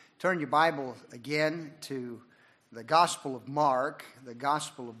Turn your Bible again to the Gospel of Mark. The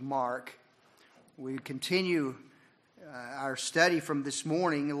Gospel of Mark. We continue our study from this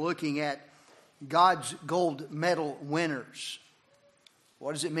morning looking at God's gold medal winners.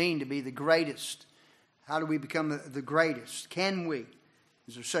 What does it mean to be the greatest? How do we become the greatest? Can we?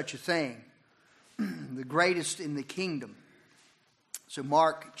 Is there such a thing? The greatest in the kingdom. So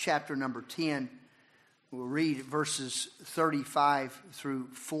Mark chapter number 10, we'll read verses 35 through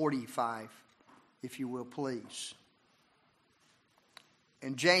 45, if you will, please.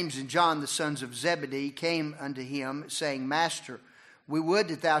 And James and John, the sons of Zebedee, came unto him, saying, Master, we would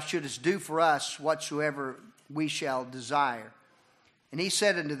that thou shouldest do for us whatsoever we shall desire. And he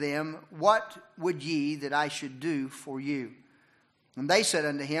said unto them, What would ye that I should do for you? And they said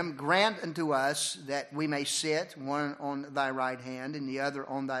unto him, Grant unto us that we may sit, one on thy right hand, and the other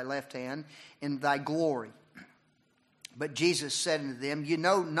on thy left hand, in thy glory. But Jesus said unto them, You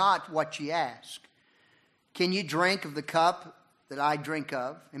know not what ye ask. Can ye drink of the cup that I drink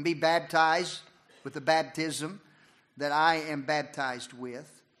of, and be baptized with the baptism that I am baptized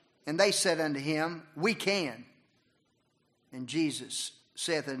with? And they said unto him, We can. And Jesus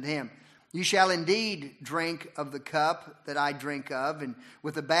saith unto him, You shall indeed drink of the cup that I drink of, and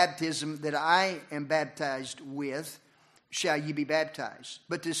with the baptism that I am baptized with shall ye be baptized.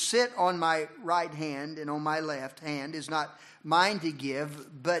 But to sit on my right hand and on my left hand is not mine to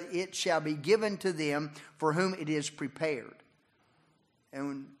give, but it shall be given to them for whom it is prepared.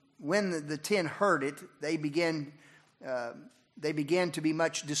 And when the 10 heard it, they began to be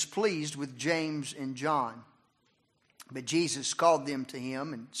much displeased with James and John. But Jesus called them to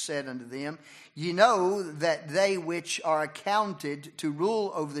him and said unto them, Ye know that they which are accounted to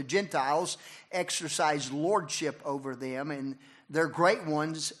rule over the Gentiles exercise lordship over them, and their great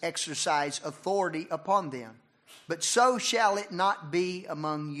ones exercise authority upon them. But so shall it not be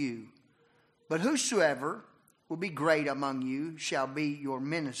among you. But whosoever will be great among you shall be your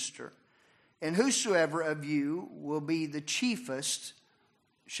minister. And whosoever of you will be the chiefest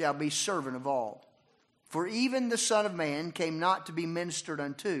shall be servant of all. For even the Son of Man came not to be ministered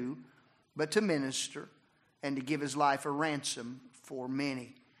unto, but to minister, and to give his life a ransom for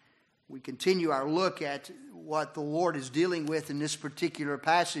many. We continue our look at what the Lord is dealing with in this particular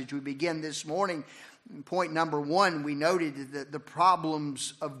passage. We begin this morning. Point number 1, we noted that the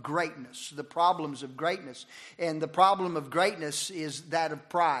problems of greatness. The problems of greatness. And the problem of greatness is that of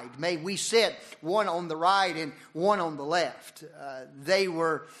pride. May we sit one on the right and one on the left. They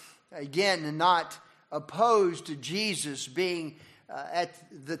were, again, not opposed to Jesus being at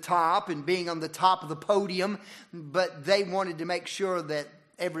the top and being on the top of the podium, but they wanted to make sure that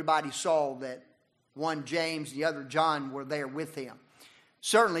everybody saw that one James and the other John were there with him.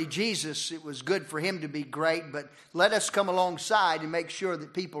 Certainly Jesus, it was good for him to be great, but let us come alongside and make sure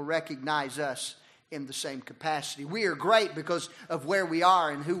that people recognize us in the same capacity. We are great because of where we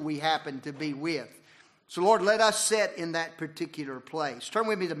are and who we happen to be with. So, Lord, let us sit in that particular place. Turn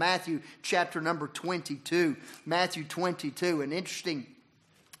with me to Matthew chapter number 22. Matthew 22, an interesting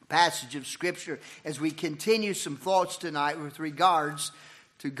passage of Scripture as we continue some thoughts tonight with regards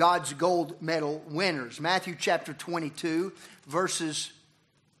to God's gold medal winners. Matthew chapter 22, verses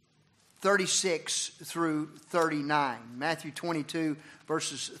 36 through 39. Matthew 22,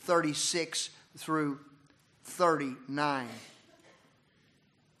 verses 36 through 39.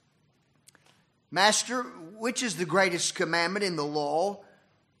 Master, which is the greatest commandment in the law?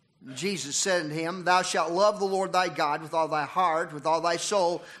 Jesus said unto him, Thou shalt love the Lord thy God with all thy heart, with all thy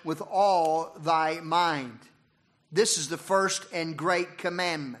soul, with all thy mind. This is the first and great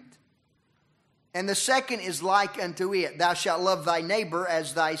commandment. And the second is like unto it. Thou shalt love thy neighbor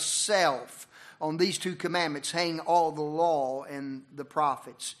as thyself. On these two commandments hang all the law and the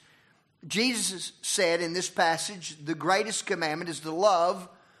prophets. Jesus said in this passage, the greatest commandment is to love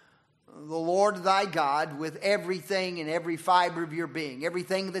the Lord thy God with everything and every fiber of your being,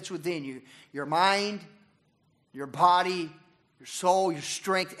 everything that's within you, your mind, your body, your soul, your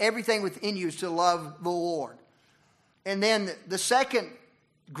strength, everything within you is to love the Lord. And then the second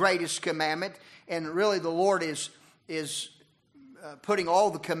greatest commandment, and really the Lord is putting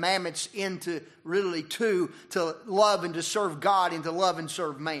all the commandments into really two, to love and to serve God and to love and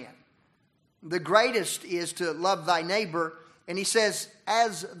serve man. The greatest is to love thy neighbor, and he says,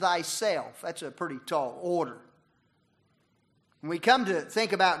 as thyself. That's a pretty tall order. When we come to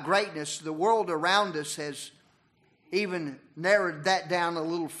think about greatness, the world around us has even narrowed that down a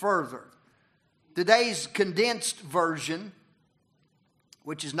little further. Today's condensed version,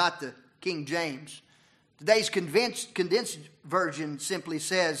 which is not the King James, today's condensed version simply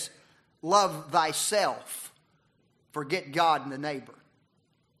says, love thyself, forget God and the neighbor.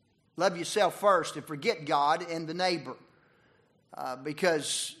 Love yourself first and forget God and the neighbor.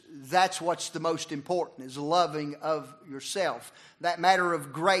 Because that's what's the most important, is loving of yourself. That matter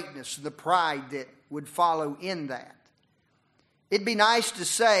of greatness, the pride that would follow in that. It'd be nice to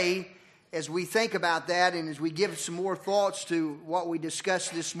say, as we think about that and as we give some more thoughts to what we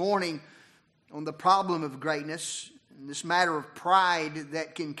discussed this morning on the problem of greatness, and this matter of pride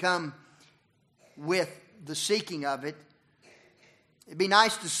that can come with the seeking of it, it'd be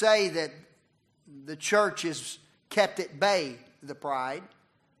nice to say that the church has kept at bay the pride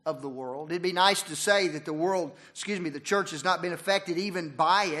of the world. It'd be nice to say that the church has not been affected even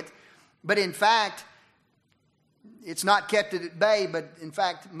by it. But in fact, it's not kept it at bay, but in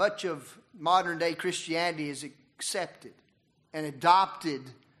fact, much of modern day Christianity has accepted and adopted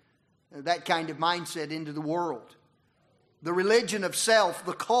that kind of mindset into the world. The religion of self,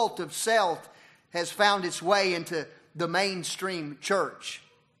 the cult of self, has found its way into the mainstream church,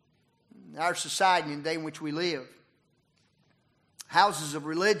 our society and the day in which we live. Houses of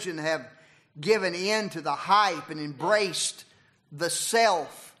religion have given in to the hype and embraced the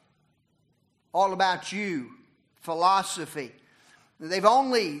self, all about you, philosophy. They've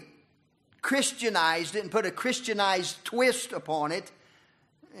only Christianized it and put a Christianized twist upon it.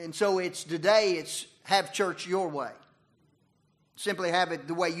 And so today it's have church your way. Simply have it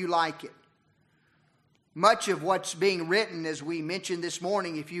the way you like it. Much of what's being written, as we mentioned this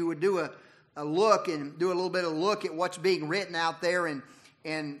morning, if you would do a look and do a little bit of look at what's being written out there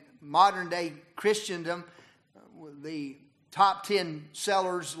in modern day Christendom, the top 10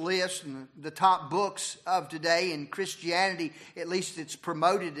 sellers list and the top books of today in Christianity, at least it's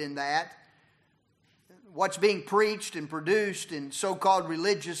promoted in that. What's being preached and produced in so-called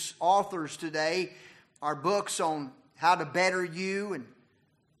religious authors today are books on how to better you and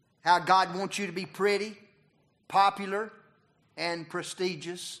how God wants you to be pretty, popular, and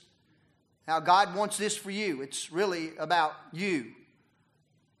prestigious. How God wants this for you. It's really about you.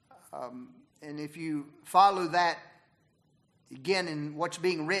 And if you follow that, again, in what's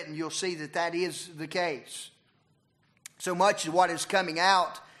being written, you'll see that that is the case. So much of what is coming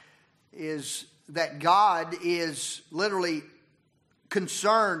out is that God is literally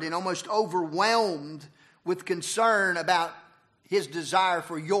concerned and almost overwhelmed with concern about His desire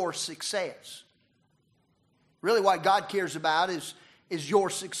for your success. Really what God cares about is your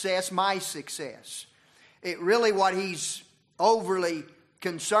success, my success. Really what He's overly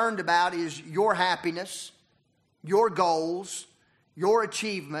concerned about is your happiness, your goals, your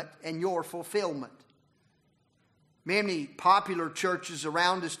achievement, and your fulfillment. Many popular churches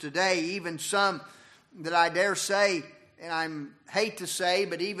around us today, even some that I dare say, and I hate to say,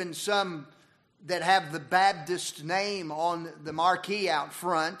 but even some that have the Baptist name on the marquee out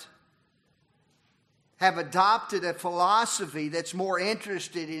front, have adopted a philosophy that's more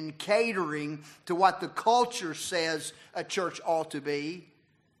interested in catering to what the culture says a church ought to be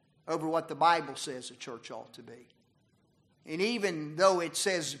over what the Bible says a church ought to be. And even though it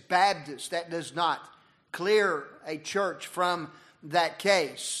says Baptist, that does not clear a church from that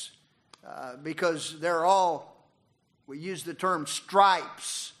case, because they're all, we use the term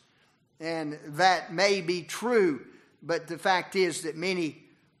stripes, and that may be true, but the fact is that many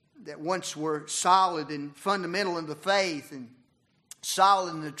that once were solid and fundamental in the faith and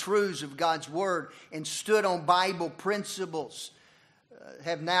solid in the truths of God's Word and stood on Bible principles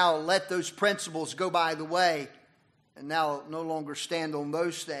have now let those principles go by the way and now no longer stand on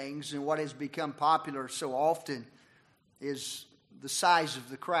those things. And what has become popular so often is the size of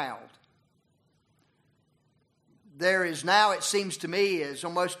the crowd. There is now, it seems to me, is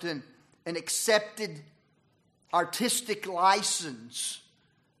almost an accepted artistic license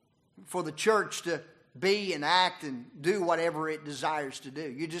for the church to be and act and do whatever it desires to do.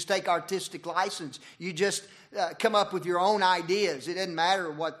 You just take artistic license. You just come up with your own ideas. It doesn't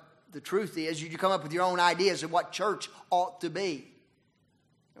matter what the truth is. You come up with your own ideas of what church ought to be.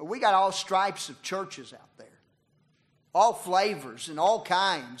 We got all stripes of churches out there. All flavors and all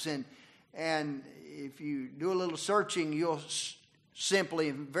kinds. And if you do a little searching, you'll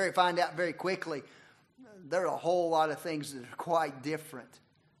simply find out very quickly there are a whole lot of things that are quite different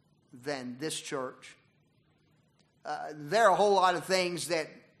than this church. There are a whole lot of things that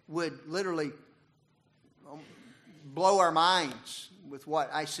would literally blow our minds with what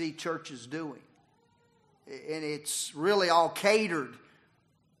I see churches doing. And it's really all catered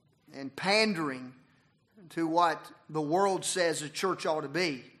and pandering to what the world says a church ought to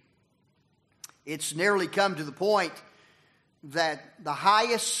be. It's nearly come to the point that the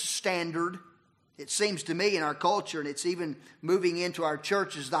highest standard, it seems to me in our culture, and it's even moving into our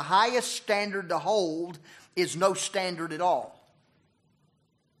churches, the highest standard to hold is no standard at all.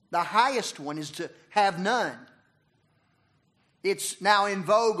 The highest one is to have none. It's now in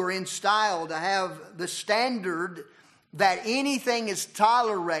vogue or in style to have the standard that anything is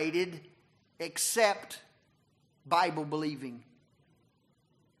tolerated except Bible-believing,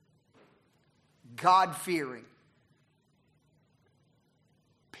 God-fearing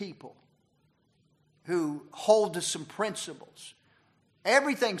people who hold to some principles.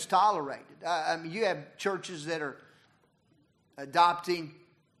 Everything's tolerated. I mean, you have churches that are adopting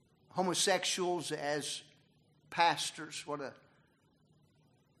homosexuals as pastors. What a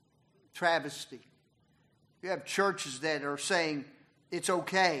travesty. You have churches that are saying it's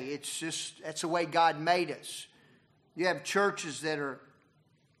okay. It's just, that's the way God made us. You have churches that are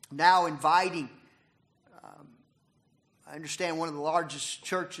now inviting. I understand one of the largest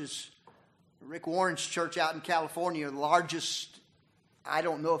churches, Rick Warren's church out in California, the largest, I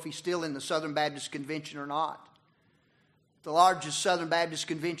don't know if he's still in the Southern Baptist Convention or not. The largest Southern Baptist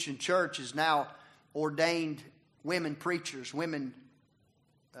Convention church is now ordained women preachers, women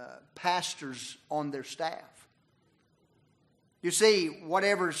pastors on their staff. You see,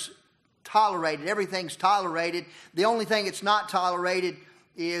 whatever's tolerated, everything's tolerated. The only thing that's not tolerated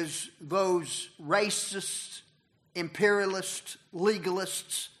is those racist, imperialist,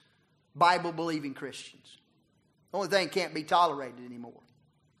 legalists, Bible-believing Christians. The only thing can't be tolerated anymore.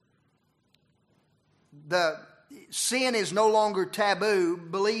 The sin is no longer taboo.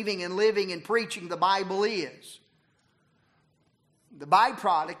 Believing and living and preaching the Bible is. The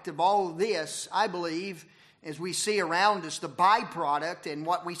byproduct of all of this, I believe, as we see around us, the byproduct and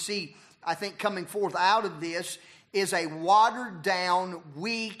what we see, I think, coming forth out of this is a watered down,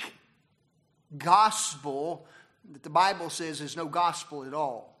 weak gospel that the Bible says is no gospel at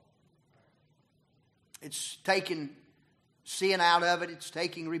all. It's taking sin out of it. It's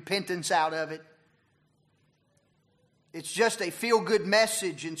taking repentance out of it. It's just a feel-good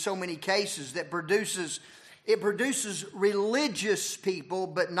message in so many cases that produces religious people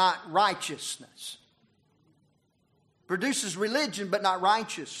but not righteousness. Produces religion but not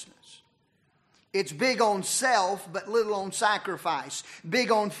righteousness. It's big on self but little on sacrifice.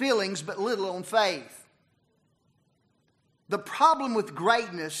 Big on feelings but little on faith. The problem with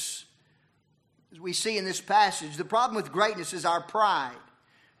greatness, as we see in this passage, the problem with greatness is our pride.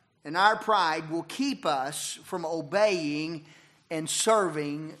 And our pride will keep us from obeying and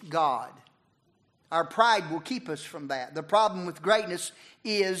serving God. Our pride will keep us from that. The problem with greatness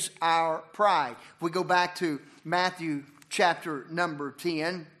is our pride. If we go back to Matthew chapter number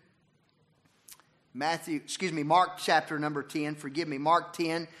 10. Mark chapter number 10. Mark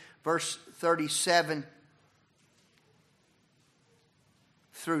 10, verse 37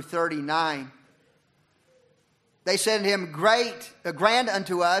 through 39. They said unto him, grant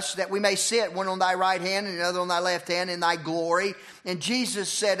unto us that we may sit one on thy right hand and another on thy left hand in thy glory. And Jesus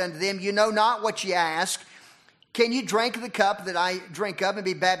said unto them, you know not what ye ask. Can you drink the cup that I drink of and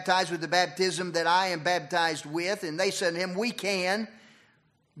be baptized with the baptism that I am baptized with? And they said unto him, we can.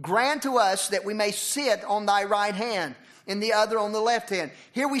 Grant to us that we may sit on thy right hand and the other on the left hand.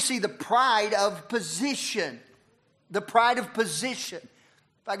 Here we see the pride of position. The pride of position.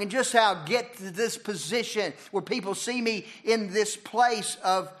 If I can just get to this position where people see me in this place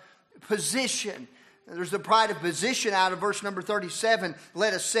of position. There's the pride of position out of verse number 37.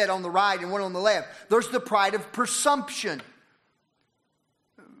 Let us sit on the right and one on the left. There's the pride of presumption.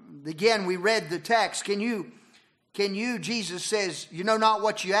 Again, we read the text. Can you, Jesus says, you know not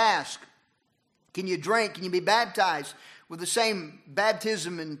what you ask. Can you drink? Can you be baptized with the same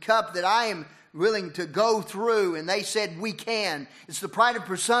baptism and cup that I am willing to go through? And they said, we can. It's the pride of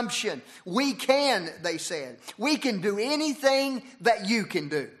presumption. We can, they said. We can do anything that you can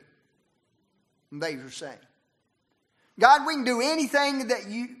do. And they were saying, God, we can do anything that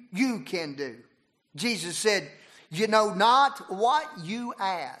you can do. Jesus said, you know not what you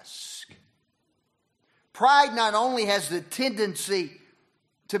ask. Pride not only has the tendency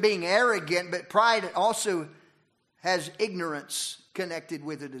to being arrogant, but pride also has ignorance connected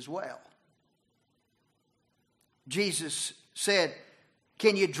with it as well. Jesus said,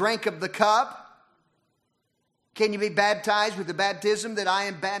 can you drink of the cup? Can you be baptized with the baptism that I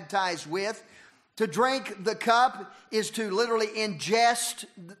am baptized with? To drink the cup is to literally ingest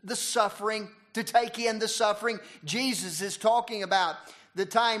the suffering, to take in the suffering. Jesus is talking about the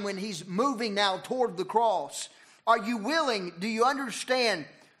time when he's moving now toward the cross. Are you willing, do you understand,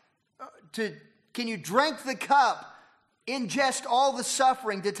 can you drink the cup? Ingest all the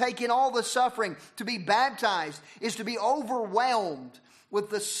suffering, to take in all the suffering, to be baptized is to be overwhelmed with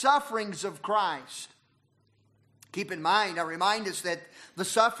the sufferings of Christ. Keep in mind, I remind us that the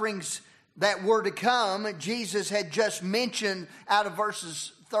sufferings that were to come, Jesus had just mentioned out of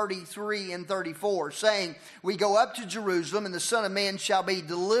verses 33 and 34, saying, we go up to Jerusalem, and the Son of Man shall be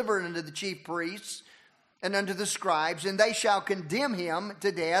delivered unto the chief priests and unto the scribes, and they shall condemn him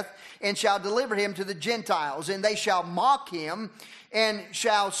to death, and shall deliver him to the Gentiles, and they shall mock him, and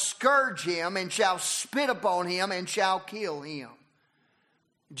shall scourge him, and shall spit upon him, and shall kill him.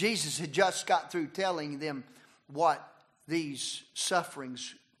 Jesus had just got through telling them what these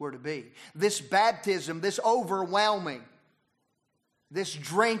sufferings were to be. This baptism, this overwhelming, this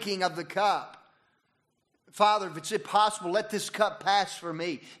drinking of the cup. Father, if it's impossible, let this cup pass from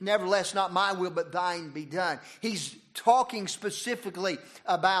me. Nevertheless, not my will, but thine be done. He's talking specifically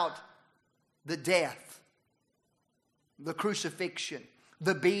about the death, the crucifixion,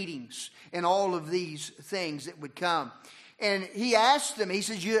 the beatings, and all of these things that would come. And he asked them, he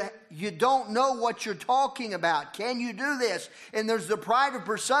says, you don't know what you're talking about. Can you do this? And there's the pride of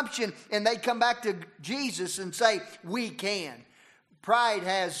presumption, and they come back to Jesus and say, we can. Pride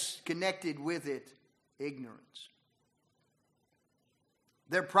has connected with it ignorance.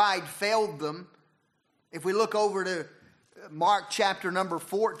 Their pride failed them. If we look over to Mark chapter number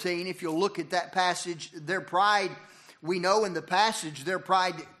 14, if you'll look at that passage, their pride, we know in the passage, their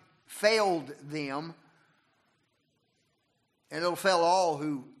pride failed them. And it'll fail all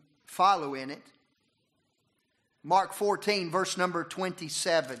who follow in it. Mark 14, verse number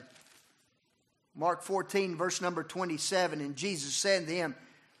 27. Mark 14, verse number 27. And Jesus said to him,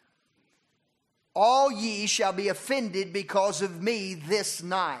 all ye shall be offended because of me this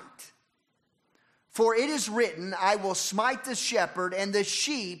night. For it is written, I will smite the shepherd, and the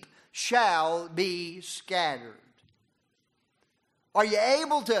sheep shall be scattered. Are you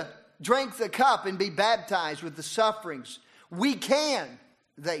able to drink the cup and be baptized with the sufferings? We can,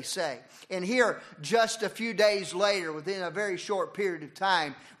 they say. And here, just a few days later, within a very short period of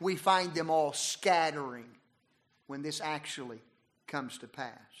time, we find them all scattering when this actually comes to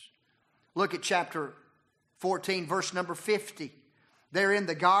pass. Look at chapter 14, verse number 50. They're in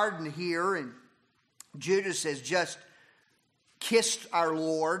the garden here, and Judas has just kissed our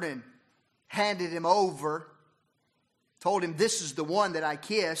Lord and handed him over. Told him, this is the one that I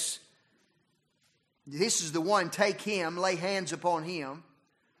kiss. This is the one, take him, lay hands upon him.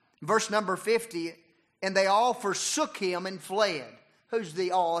 Verse number 50, and they all forsook him and fled. Who's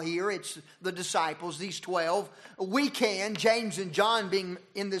the all here? It's the disciples, these 12. We can, James and John being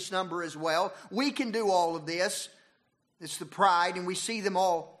in this number as well. We can do all of this. It's the pride, and we see them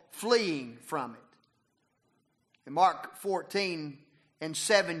all fleeing from it. In Mark 14 and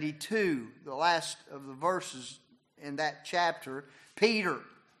 72, the last of the verses in that chapter, Peter,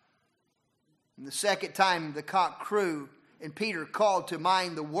 and the second time the cock crew, and Peter called to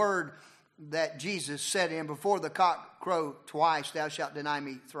mind the word that Jesus said to him, before the cock crow twice, thou shalt deny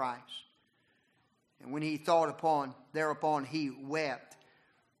me thrice. And when he thought thereupon he wept.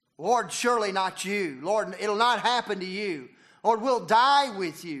 Lord, surely not you. Lord, it'll not happen to you. Lord, we'll die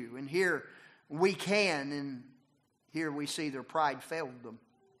with you. And here we can, and here we see their pride failed them.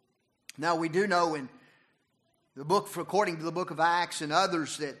 Now we do know in the book, according to the book of Acts and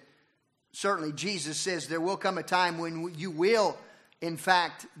others, that certainly Jesus says there will come a time when you will, in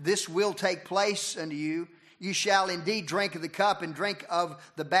fact, this will take place unto you. You shall indeed drink of the cup and drink of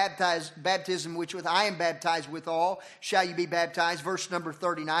the baptism which with I am baptized withal. Shall you be baptized? Verse number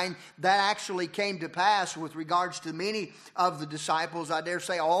 39. That actually came to pass with regards to many of the disciples. I dare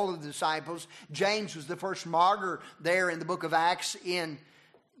say all of the disciples. James was the first martyr there in the book of Acts in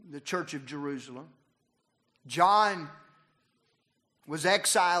the church of Jerusalem. John was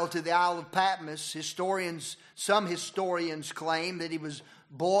exiled to the Isle of Patmos. Some historians claim that he was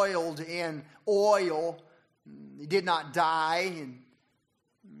boiled in oil. He did not die, and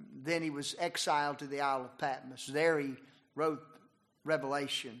then he was exiled to the Isle of Patmos. There he wrote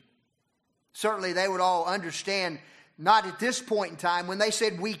Revelation. Certainly they would all understand, not at this point in time, when they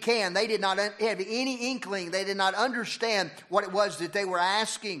said we can, they did not have any inkling, they did not understand what it was that they were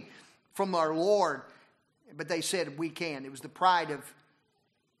asking from our Lord. But they said we can. It was the pride of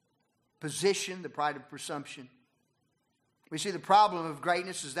position, the pride of presumption. We see the problem of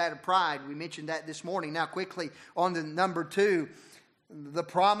greatness is that of pride. We mentioned that this morning. Now quickly on the number 2, the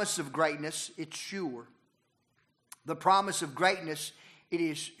promise of greatness, it's sure. The promise of greatness, it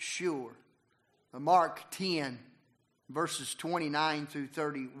is sure. Mark 10, verses 29 through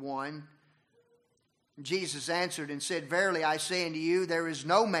 31. Jesus answered and said, verily I say unto you, there is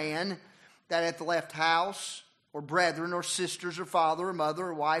no man that hath left house, or brethren, or sisters, or father, or mother,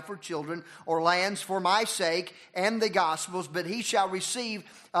 or wife, or children, or lands for my sake and the gospel's, but he shall receive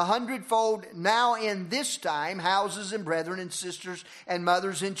 100-fold now in this time, houses and brethren and sisters and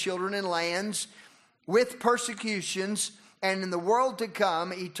mothers and children and lands, with persecutions, and in the world to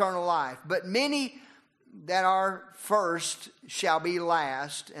come eternal life. But many that are first shall be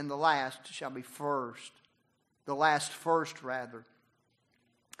last, and the last shall be first. The last first, rather.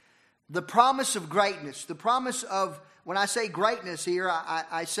 The promise of greatness. The promise of, when I say greatness here,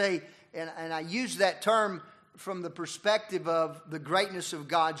 I say, and I use that term from the perspective of the greatness of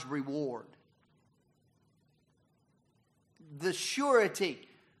God's reward. The surety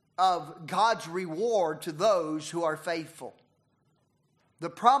of God's reward to those who are faithful. The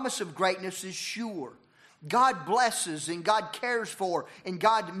promise of greatness is sure. God blesses and God cares for and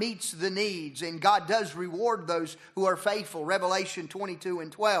God meets the needs and God does reward those who are faithful. Revelation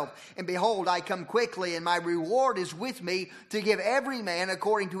 22:12. And behold, I come quickly, and my reward is with me to give every man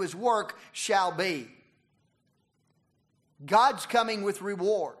according to his work shall be. God's coming with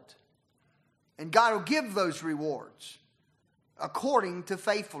reward. And God will give those rewards according to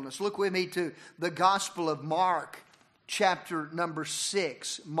faithfulness. Look with me to the Gospel of Mark, chapter number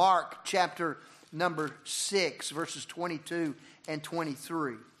 6. Mark, chapter number 6, verses 22 and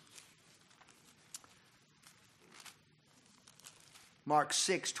 23. Mark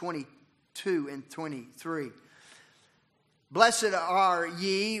 6, 22 and 23. Blessed are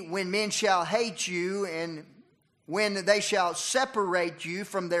ye when men shall hate you, and when they shall separate you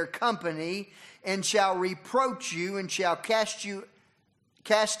from their company, and shall reproach you, and shall cast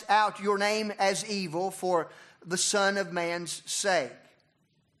out your name as evil for the Son of Man's sake.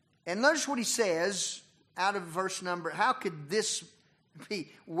 And notice what he says out of verse number, how could this be?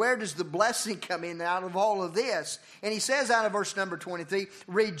 Where does the blessing come in out of all of this? And he says out of verse number 23,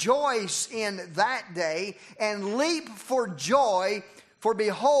 rejoice in that day and leap for joy, for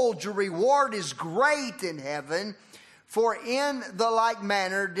behold, your reward is great in heaven. For in the like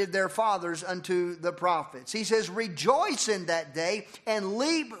manner did their fathers unto the prophets. He says, rejoice in that day and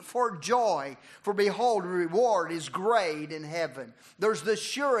leap for joy. For behold, the reward is great in heaven. There's the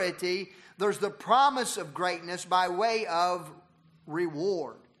surety, there's the promise of greatness by way of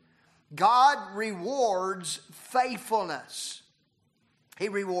reward. God rewards faithfulness. He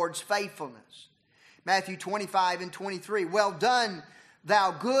rewards faithfulness. Matthew 25:23. Well done,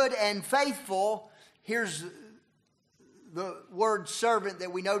 thou good and faithful. Here's the word servant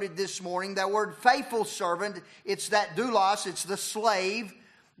that we noted this morning. That word faithful servant, it's that doulos, it's the slave.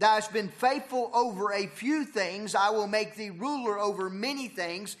 Thou hast been faithful over a few things, I will make thee ruler over many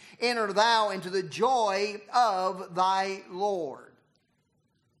things. Enter thou into the joy of thy Lord.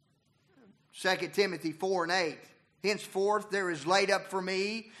 2 Timothy 4:8. Henceforth there is laid up for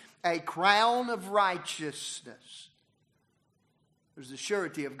me a crown of righteousness. There's the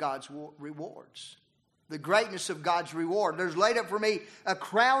surety of God's rewards. The greatness of God's reward. There's laid up for me a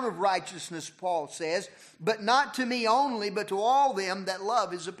crown of righteousness, Paul says, but not to me only, but to all them that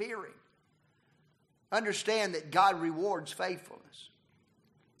love his appearing. Understand that God rewards faithfulness.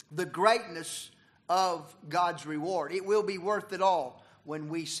 The greatness of God's reward. It will be worth it all when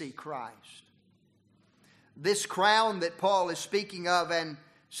we see Christ. This crown that Paul is speaking of in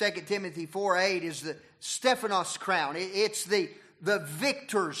 2 Timothy 4:8 is the Stephanos crown. It's the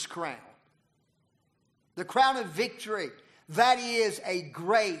victor's crown. The crown of victory. That is a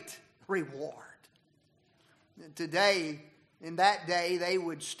great reward. Today, in that day, they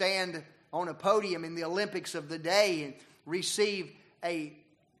would stand on a podium in the Olympics of the day and receive a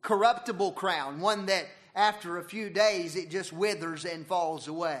corruptible crown. One that after a few days, it just withers and falls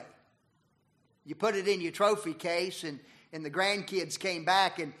away. You put it in your trophy case, and the grandkids came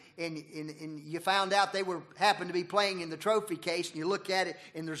back and you found out they happened to be playing in the trophy case, and you look at it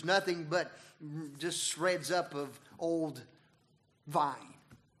and there's nothing but just shreds up of old vine.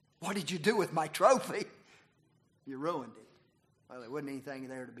 What did you do with my trophy? You ruined it. Well, there wasn't anything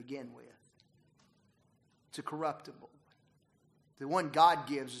there to begin with. It's a corruptible. The one God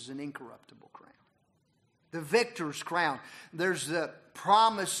gives is an incorruptible crown. The victor's crown. There's the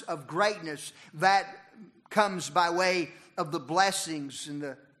promise of greatness that comes by way of the blessings and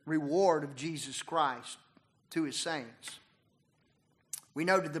the reward of Jesus Christ to his saints. We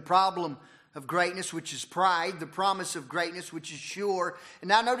noted the problem of greatness, which is pride, the promise of greatness, which is sure. And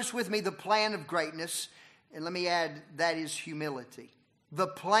now notice with me the plan of greatness, and let me add, that is humility. The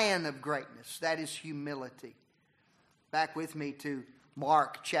plan of greatness, that is humility. Back with me to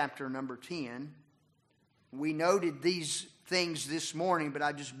Mark chapter number 10. We noted these things this morning, but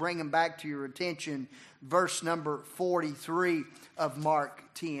I just bring them back to your attention. Verse number 43 of Mark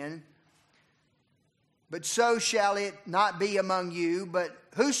 10. But so shall it not be among you, but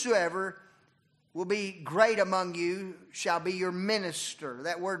whosoever will be great among you shall be your minister.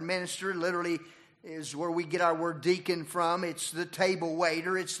 That word minister literally is where we get our word deacon from. It's the table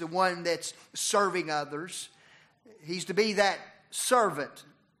waiter. It's the one that's serving others. He's to be that servant,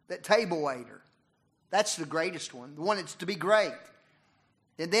 that table waiter. That's the greatest one, the one that's to be great.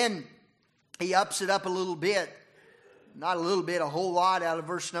 And then he ups it up a little bit, not a little bit, a whole lot, out of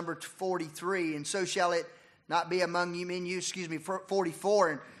verse number 43. And so shall it not be among you, 44.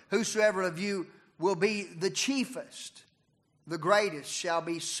 And whosoever of you will be the chiefest, the greatest, shall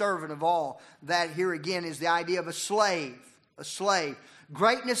be servant of all. That here again is the idea of a slave. A slave.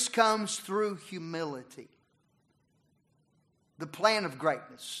 Greatness comes through humility. The plan of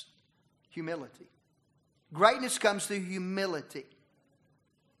greatness, humility. Greatness comes through humility.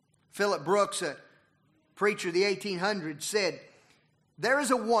 Philip Brooks, a preacher of the 1800s, said, "There is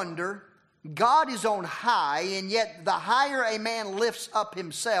a wonder. God is on high, and yet the higher a man lifts up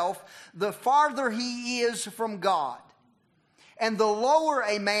himself, the farther he is from God. And the lower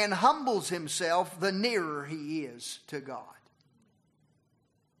a man humbles himself, the nearer he is to God."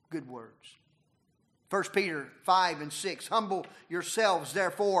 Good words. 1 Peter 5 and 6, "Humble yourselves,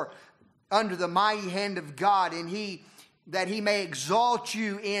 therefore, under the mighty hand of God, and that he may exalt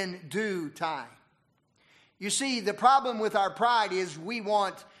you in due time." You see, the problem with our pride is we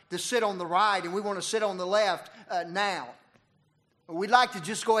want to sit on the right and we want to sit on the left now. We'd like to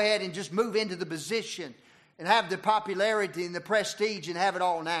just go ahead and just move into the position and have the popularity and the prestige and have it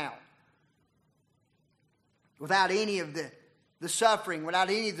all now, without any of the suffering, without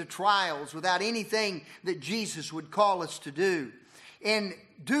any of the trials, without anything that Jesus would call us to do. In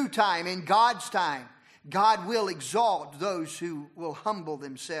due time, in God's time, God will exalt those who will humble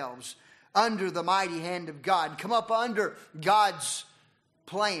themselves under the mighty hand of God. Come up under God's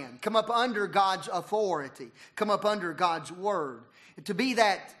plan. Come up under God's authority. Come up under God's word. To be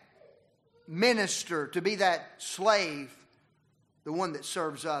that minister, to be that slave, the one that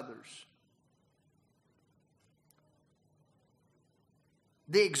serves others.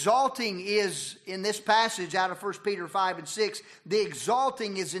 The exalting is, in this passage out of 1 Peter 5 and 6, the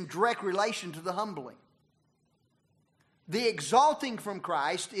exalting is in direct relation to the humbling. The exalting from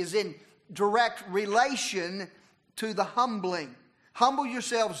Christ is in direct relation to the humbling. "Humble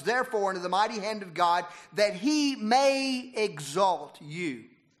yourselves, therefore, under the mighty hand of God, that he may exalt you."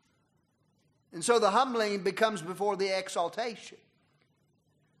 And so the humbling becomes before the exaltation.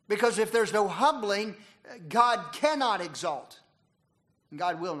 Because if there's no humbling, God cannot exalt. And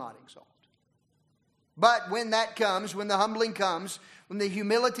God will not exalt. But when that comes, when the humbling comes, when the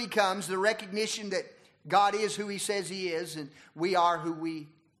humility comes, the recognition that God is who he says he is, and we are who we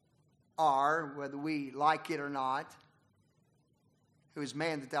are, whether we like it or not. "Who is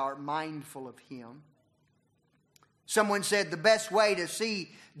man that thou art mindful of him?" Someone said the best way to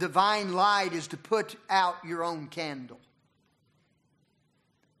see divine light is to put out your own candle.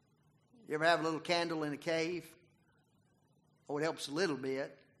 You ever have a little candle in a cave? Oh, it helps a little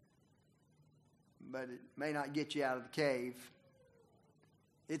bit, but it may not get you out of the cave.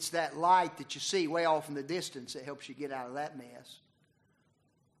 It's that light that you see way off in the distance that helps you get out of that mess.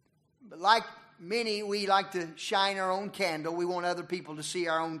 But like many, we like to shine our own candle. We want other people to see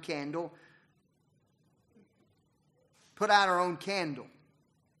our own candle. Put out our own candle.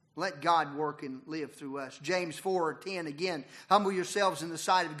 Let God work and live through us. James 4:10 again, "Humble yourselves in the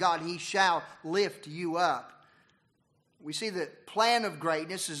sight of God, and he shall lift you up." We see the plan of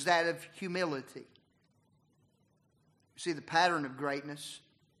greatness is that of humility. We see the pattern of greatness.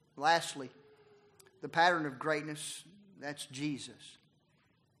 Lastly, the pattern of greatness, that's Jesus.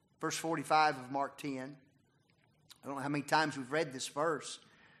 Verse 45 of Mark 10. I don't know how many times we've read this verse,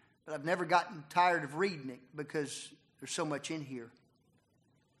 but I've never gotten tired of reading it because there's so much in here.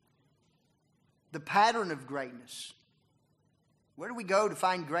 The pattern of greatness. Where do we go to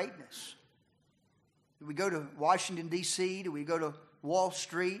find greatness? Do we go to Washington, D.C.? Do we go to Wall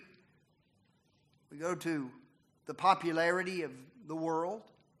Street? We go to the popularity of the world?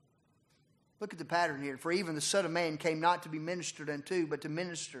 Look at the pattern here. "For even the Son of Man came not to be ministered unto, but to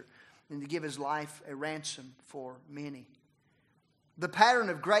minister and to give his life a ransom for many." The pattern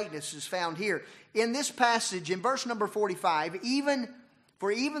of greatness is found here. In this passage, in verse number 45,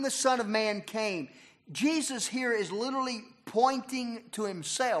 for even the Son of Man came. Jesus here is literally pointing to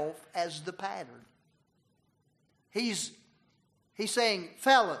himself as the pattern. He's saying,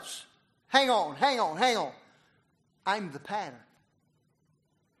 "Fellas, hang on. I'm the pattern.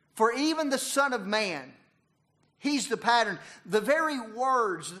 For even the Son of Man," he's the pattern. The very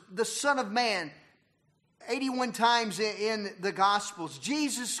words, the Son of Man, 81 times in the Gospels,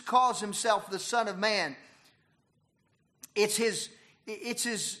 Jesus calls himself the Son of Man. It's his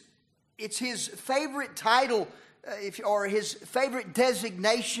favorite title, or his favorite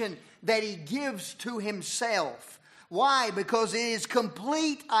designation that he gives to himself. Why? Because it is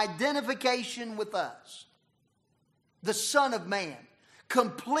complete identification with us. the Son of Man.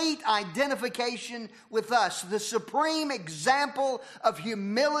 Complete identification with us, the supreme example of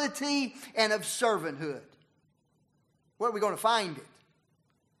humility and of servanthood. Where are we going to find it?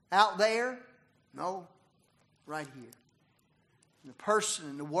 Out there? No, right here. In the person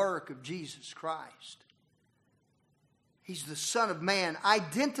and the work of Jesus Christ. He's the Son of Man,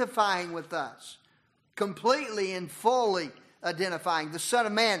 identifying with us, completely and fully identifying. The Son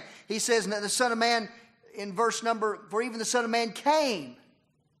of Man, he says, the Son of Man, in verse number, for even the Son of Man came.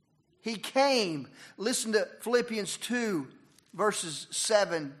 He came. Listen to Philippians 2, verses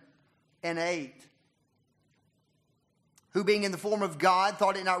 7 and 8. Who being in the form of God,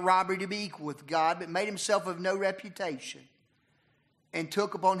 thought it not robbery to be equal with God, but made himself of no reputation, and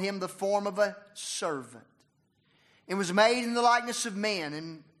took upon him the form of a servant, and was made in the likeness of men,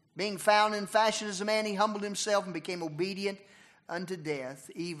 and being found in fashion as a man, he humbled himself and became obedient unto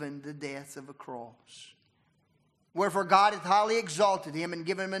death, even the death of a cross. Wherefore God hath highly exalted him and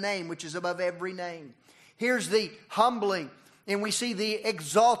given him a name which is above every name. Here's the humbling, and we see the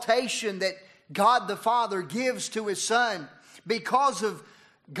exaltation that God the Father gives to his Son because of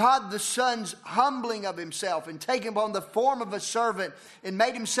God the Son's humbling of himself and taking upon the form of a servant and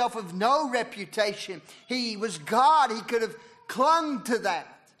made himself of no reputation. He was God. He could have clung to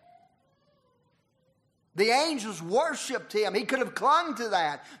that. The angels worshiped him. He could have clung to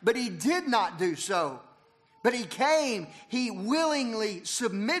that, but he did not do so. But he came, he willingly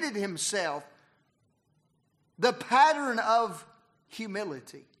submitted himself, the pattern of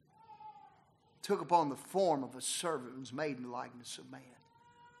humility, took upon the form of a servant and was made in the likeness of man.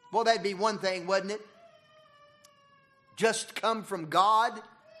 Well, that'd be one thing, wouldn't it? Just come from God,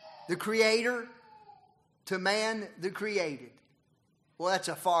 the Creator, to man, the created. Well, that's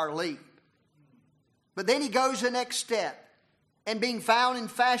a far leap. But then he goes the next step. And being found in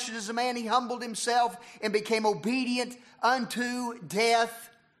fashion as a man, he humbled himself and became obedient unto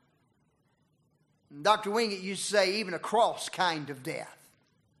death. Dr. Wingate used to say, even a cross kind of death.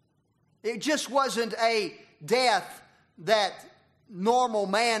 It just wasn't a death that normal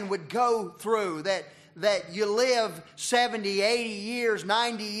man would go through, that you live 70, 80 years,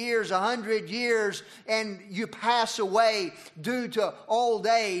 90 years, 100 years, and you pass away due to old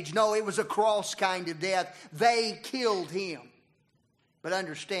age. No, it was a cross kind of death. They killed him. But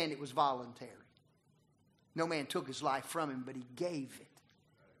understand, it was voluntary. No man took his life from him, but he gave it.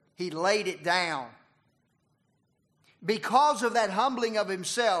 He laid it down. Because of that humbling of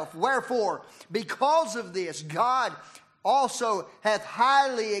himself, wherefore, because of this, God also hath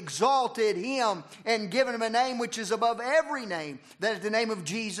highly exalted him and given him a name which is above every name, that at the name of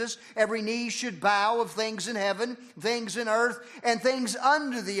Jesus every knee should bow, of things in heaven, things in earth, and things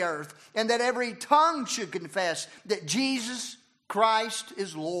under the earth, and that every tongue should confess that Jesus Christ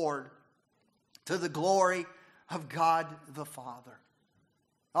is Lord, to the glory of God the Father.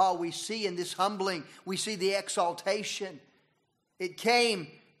 Oh, we see in this humbling, we see the exaltation. It came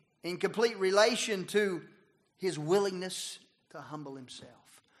in complete relation to his willingness to humble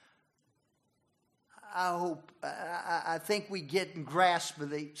himself. I think we get and grasp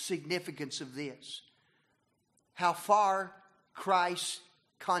the significance of this. How far Christ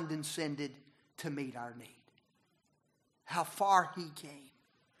condescended to meet our need. How far he came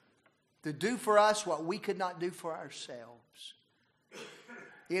to do for us what we could not do for ourselves.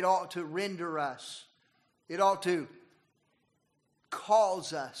 It ought to render us, it ought to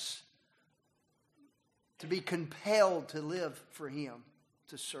cause us to be compelled to live for him,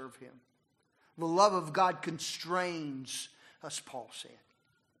 to serve him. The love of God constrains us, Paul said.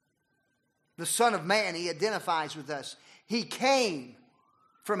 The Son of Man, he identifies with us. He came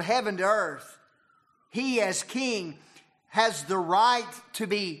from heaven to earth. He, as King, has the right to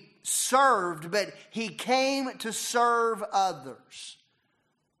be served, but he came to serve others.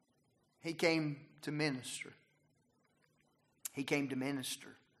 He came to minister. He came to minister.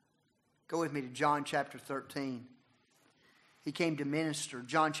 Go with me to John chapter 13. He came to minister.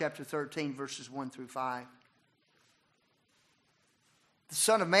 John chapter 13, verses 1 through 5. The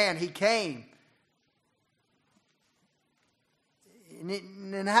Son of Man, he came.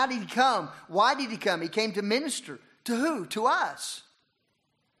 And how did he come? Why did he come? He came to minister. To who? To us.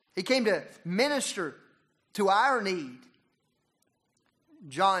 He came to minister to our need.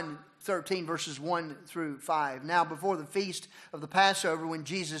 John 13, verses 1 through 5. Now, before the feast of the Passover, when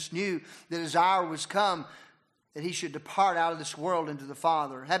Jesus knew that his hour was come, that he should depart out of this world into the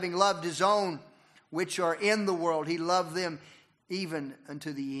Father, having loved his own which are in the world, he loved them even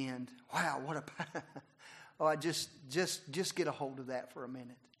unto the end. Wow, what a... Oh, just get a hold of that for a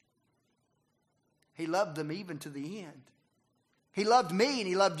minute. He loved them even to the end. He loved me and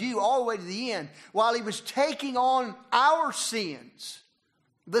He loved you all the way to the end. While He was taking on our sins,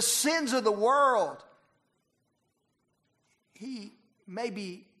 the sins of the world, He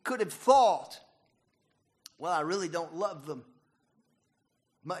maybe could have thought, well, I really don't love them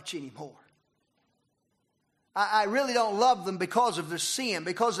much anymore. I really don't love them because of their sin,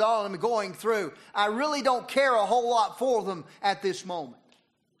 because of all I'm going through. I really don't care a whole lot for them at this moment.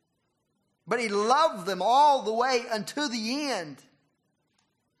 But He loved them all the way unto the end.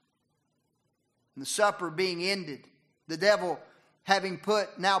 And the supper being ended, the devil having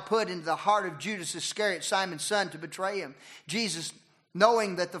now put into the heart of Judas Iscariot, Simon's son, to betray Him. Jesus,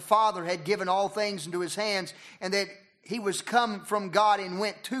 knowing that the Father had given all things into His hands and that He was come from God and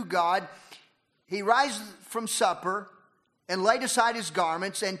went to God, He rised from supper and laid aside His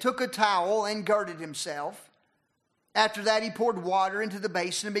garments and took a towel and girded Himself. After that, He poured water into the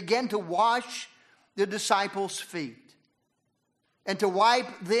basin and began to wash the disciples' feet and to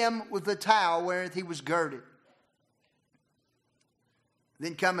wipe them with the towel wherewith He was girded.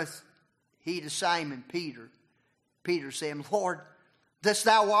 Then cometh He to Simon Peter, Peter saying, Lord, dost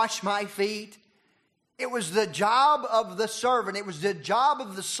Thou wash my feet? It was the job of the servant. It was the job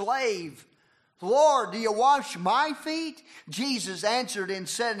of the slave. Lord, do you wash my feet? Jesus answered and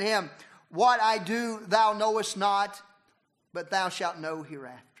said to him, what I do thou knowest not, but thou shalt know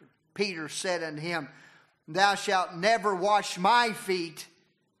hereafter. Peter said unto him, thou shalt never wash my feet.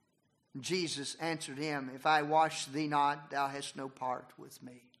 Jesus answered him, if I wash thee not, thou hast no part with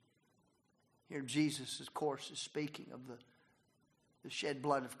me. Here Jesus, of course, is speaking of the shed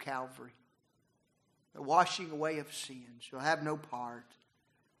blood of Calvary. The washing away of sins. You'll have no part.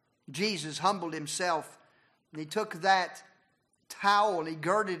 Jesus humbled Himself, and He took that towel and He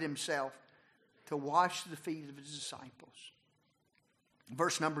girded Himself to wash the feet of His disciples.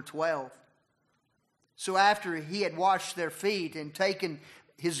 Verse number 12. So after He had washed their feet and taken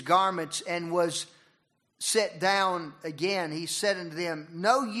His garments and was set down again, He said unto them,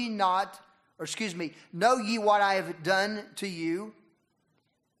 know ye what I have done to you?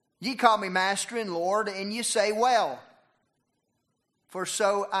 Ye call me Master and Lord, and ye say, well, for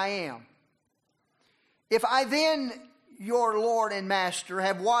so I am. If I then, your Lord and Master,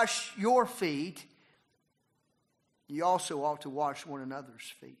 have washed your feet, ye also ought to wash one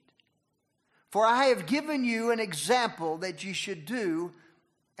another's feet. For I have given you an example that ye should do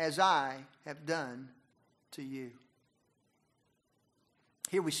as I have done to you.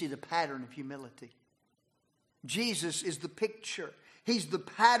 Here we see the pattern of humility. Jesus is the picture. He's the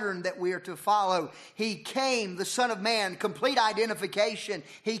pattern that we are to follow. He came, the Son of Man, complete identification.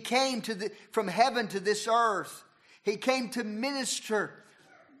 He came from heaven to this earth. He came to minister,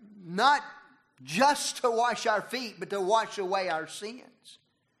 not just to wash our feet, but to wash away our sins.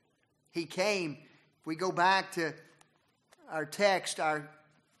 He came, if we go back to our text, our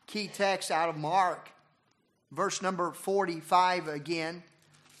key text out of Mark, verse number 45 again.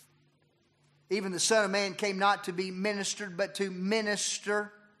 Even the Son of Man came not to be ministered, but to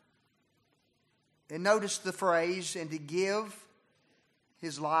minister. And notice the phrase, and to give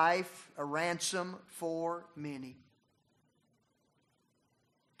His life a ransom for many.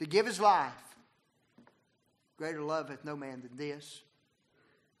 To give His life. Greater love hath no man than this.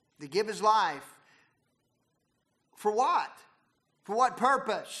 To give His life. For what? For what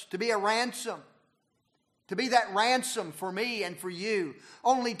purpose? To be a ransom. To be that ransom for me and for you.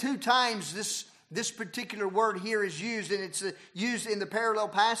 Only 2 times this particular word here is used, and it's used in the parallel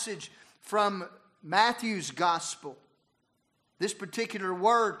passage from Matthew's gospel. This particular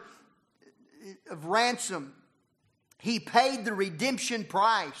word of ransom, He paid the redemption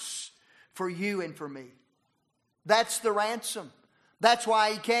price for you and for me. That's the ransom. That's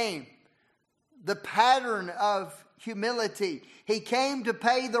why He came. The pattern of humility. He came to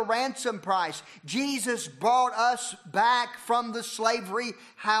pay the ransom price. Jesus brought us back from the slavery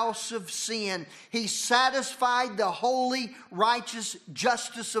house of sin. He satisfied the holy, righteous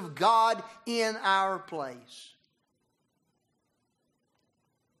justice of God in our place.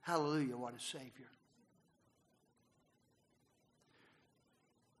 Hallelujah, what a Savior.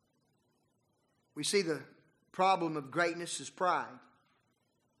 We see the problem of greatness is pride.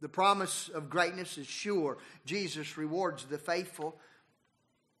 The promise of greatness is sure. Jesus rewards the faithful.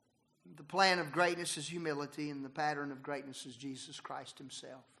 The plan of greatness is humility, and the pattern of greatness is Jesus Christ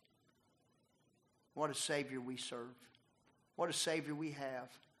Himself. What a Savior we serve. What a Savior we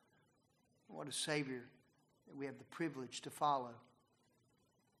have. What a Savior that we have the privilege to follow.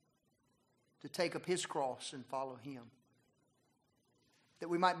 To take up His cross and follow Him. That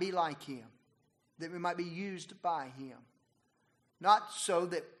we might be like Him. That we might be used by Him. Not so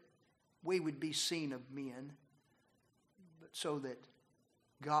that we would be seen of men, but but so that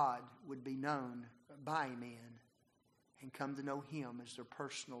God would be known by men and come to know Him as their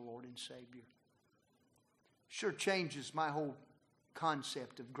personal Lord and Savior. Sure changes my whole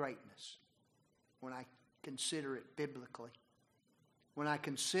concept of greatness when I consider it biblically. When I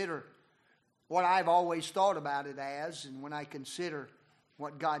consider what I've always thought about it as, and when I consider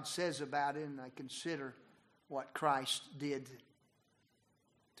what God says about it, and I consider what Christ did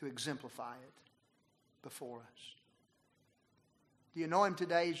to exemplify it before us. Do you know Him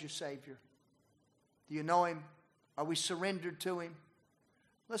today as your Savior? Do you know Him? Are we surrendered to Him?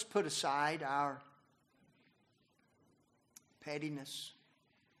 Let's put aside our pettiness,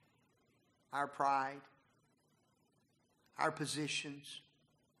 our pride, our positions,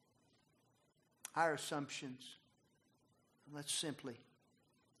 our assumptions. Let's simply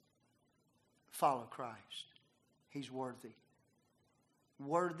follow Christ. He's worthy.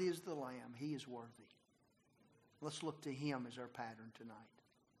 Worthy is the Lamb. He is worthy. Let's look to Him as our pattern tonight.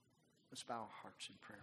 Let's bow our hearts in prayer.